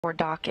for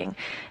docking.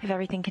 If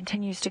everything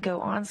continues to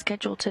go on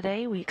schedule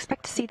today, we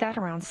expect to see that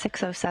around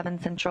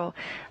 6:07 Central,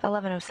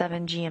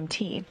 11:07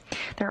 GMT.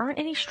 There aren't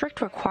any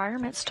strict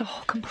requirements to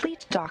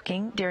complete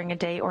docking during a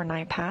day or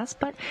night pass,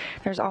 but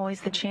there's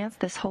always the chance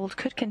this hold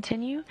could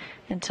continue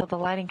until the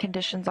lighting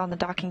conditions on the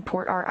docking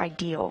port are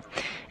ideal.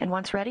 And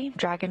once ready,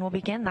 Dragon will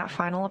begin that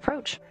final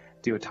approach.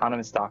 Do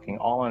autonomous docking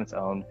all on its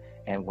own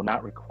and will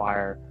not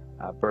require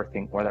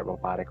berthing or that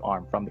robotic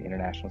arm from the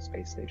International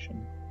Space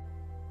Station.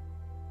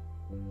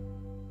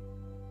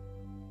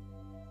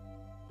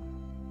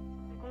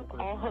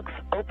 All hooks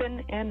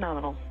open and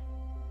nominal.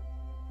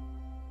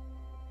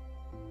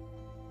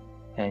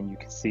 And you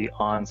can see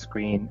on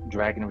screen,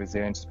 Dragon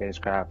Resilient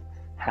spacecraft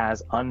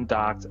has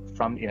undocked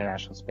from the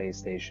International Space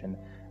Station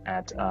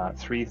at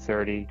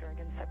 3:30.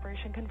 Dragon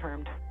separation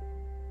confirmed.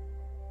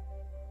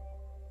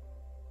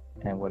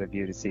 And what a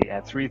view to see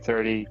at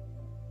 3:30.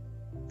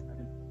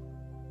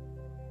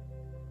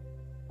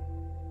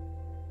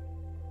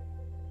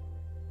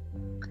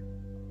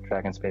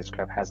 Dragon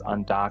spacecraft has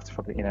undocked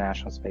from the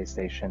International Space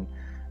Station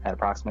at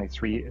approximately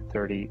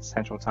 3:30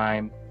 Central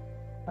Time,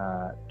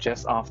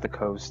 just off the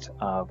coast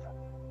of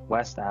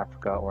West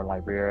Africa or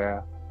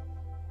Liberia.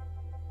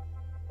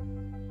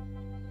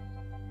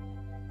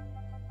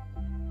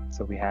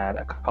 So we had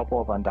a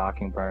couple of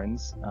undocking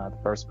burns. The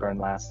first burn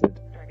lasted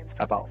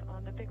about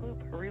on the big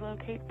loop.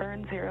 Relocate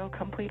burn 0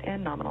 complete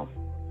and nominal.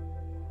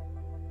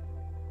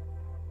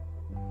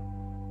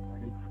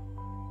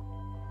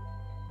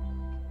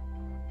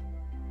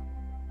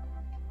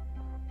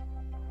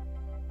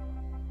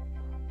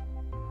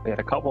 We had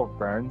a couple of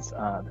burns.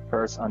 The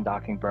first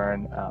undocking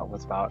burn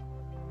was about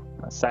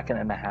a second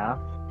and a half,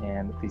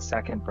 and the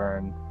second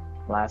burn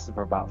lasted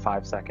for about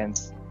 5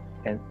 seconds.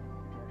 And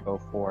go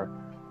for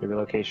the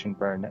relocation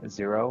burn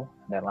 0,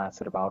 that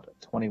lasted about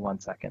 21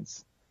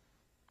 seconds.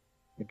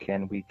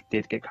 Again, we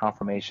did get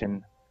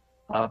confirmation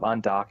of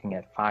undocking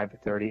at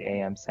 5:30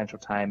 a.m.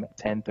 Central Time,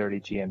 10:30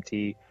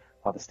 GMT,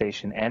 while the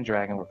station and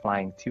Dragon were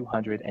flying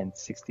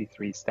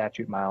 263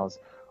 statute miles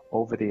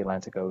over the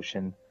Atlantic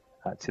Ocean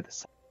to the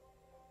south.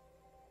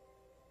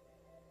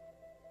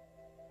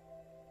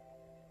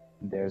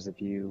 There's a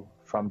view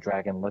from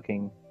Dragon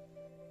looking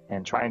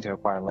and trying to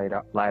acquire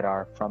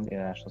LiDAR from the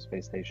International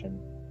Space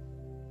Station.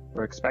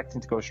 We're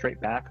expecting to go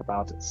straight back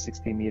about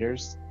 60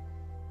 meters.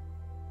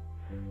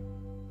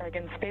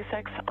 Dragon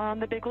SpaceX on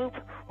the big loop.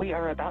 We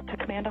are about to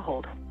command a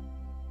hold.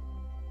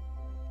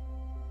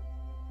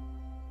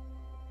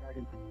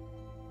 Dragon.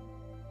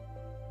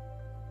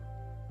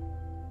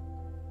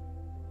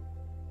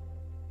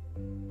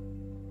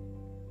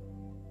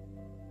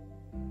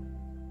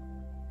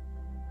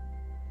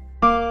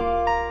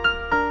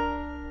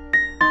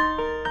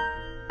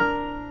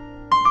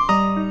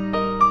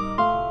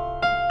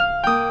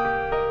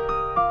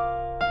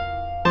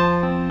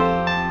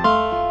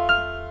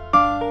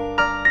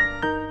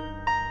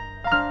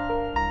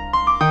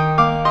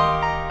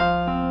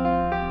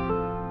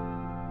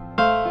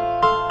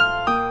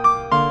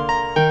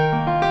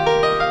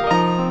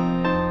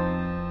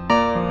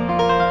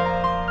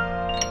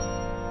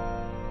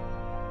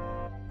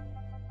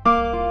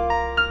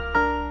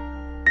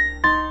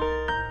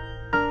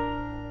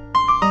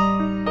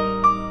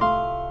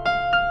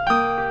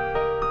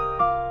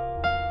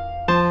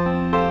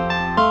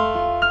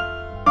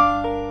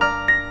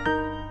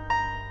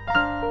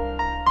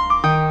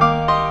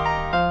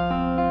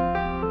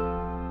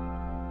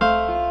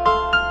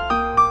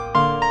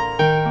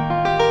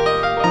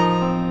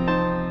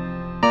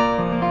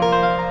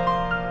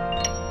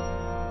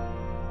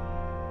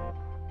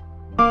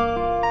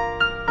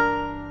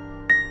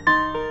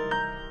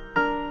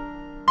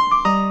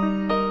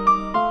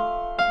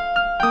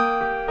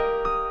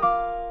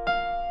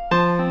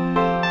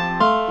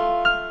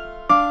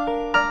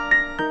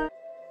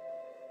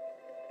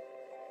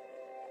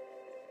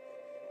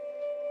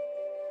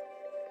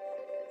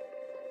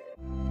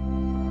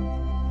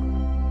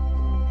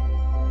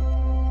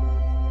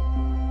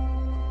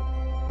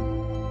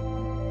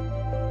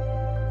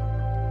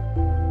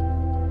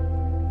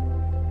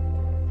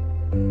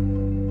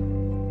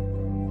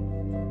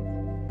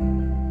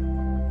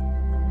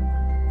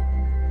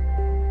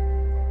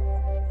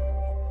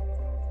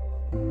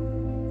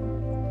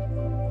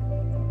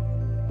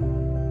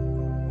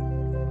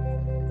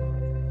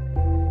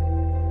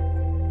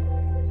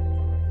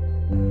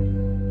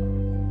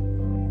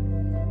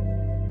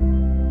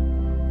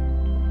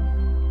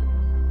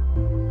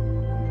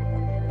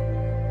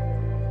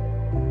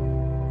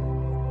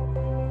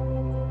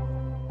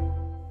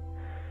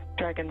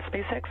 Dragon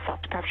SpaceX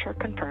soft capture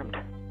confirmed.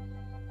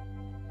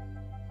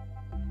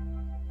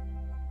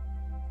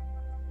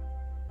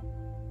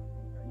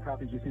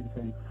 Copies, you see the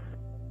same.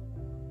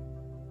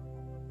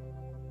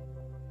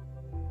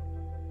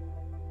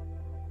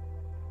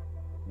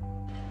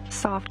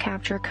 soft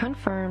capture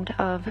confirmed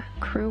of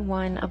Crew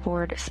 1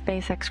 aboard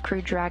SpaceX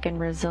Crew Dragon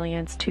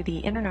Resilience to the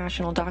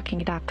International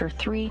Docking Adapter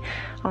 3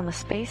 on the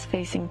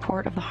space-facing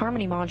port of the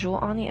Harmony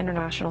module on the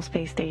International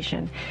Space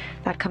Station.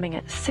 That coming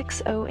at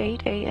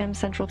 6:08 a.m.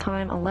 Central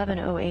Time,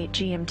 11:08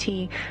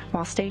 GMT,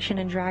 while Station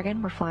and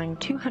Dragon were flying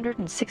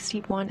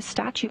 261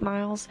 statute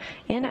miles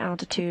in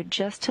altitude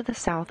just to the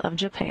south of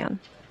Japan.